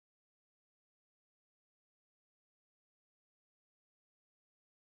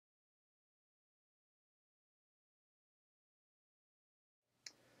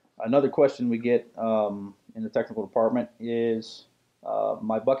Another question we get in the technical department is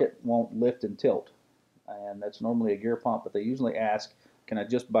my bucket won't lift and tilt, and that's normally a gear pump, but they usually ask, can I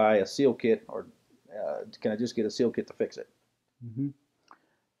just buy a seal kit or can I just get a seal kit to fix it? Hmm.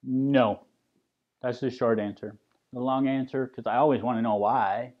 No, that's the short answer. The long answer, because I always want to know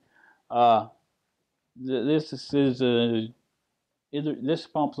why. Uh, this is either this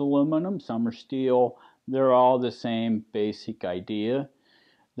pump's aluminum, some are steel. They're all the same basic idea.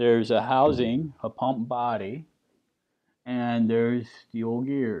 There's a housing, a pump body, and there's steel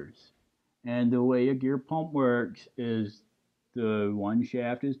gears. And the way a gear pump works is the one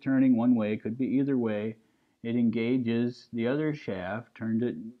shaft is turning one way, could be either way. It engages the other shaft, turned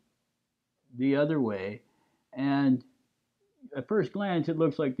it the other way, and at first glance it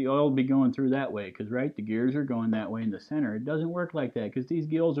looks like the oil will be going through that way because right, the gears are going that way in the center. It doesn't work like that because these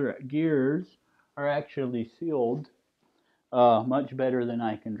gears are actually sealed much better than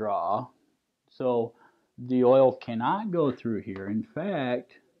I can draw. So the oil cannot go through here. In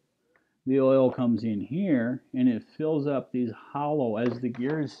fact, the oil comes in here and it fills up these hollow. As the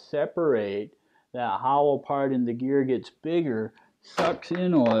gears separate, that hollow part in the gear gets bigger, sucks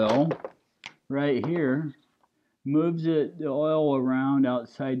in oil right here, moves the oil around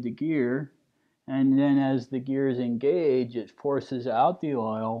outside the gear, and then as the gears engage, it forces out the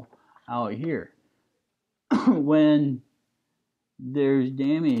oil out here. When there's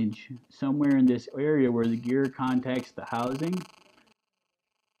damage somewhere in this area where the gear contacts the housing,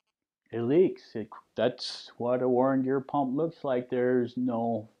 it leaks. That's what a worn gear pump looks like. There's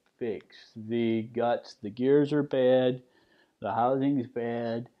no fix. The guts, the gears are bad, the housing's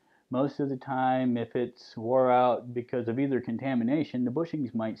bad. Most of the time, if it's wore out because of either contamination, the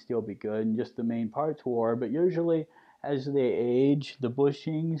bushings might still be good and just the main parts wore. But usually, as they age, the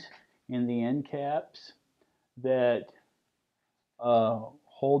bushings and the end caps that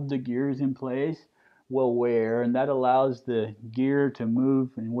hold the gears in place will wear, and that allows the gear to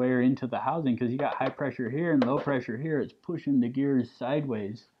move and wear into the housing because you got high pressure here and low pressure here. It's pushing the gears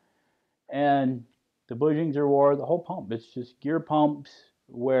sideways, and the bushings are wore. The whole pump. It's just gear pumps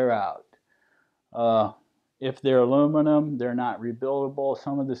wear out. Uh, if they're aluminum, they're not rebuildable.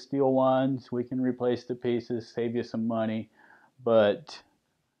 Some of the steel ones, we can replace the pieces, save you some money. But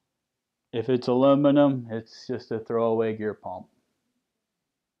if it's aluminum, it's just a throwaway gear pump.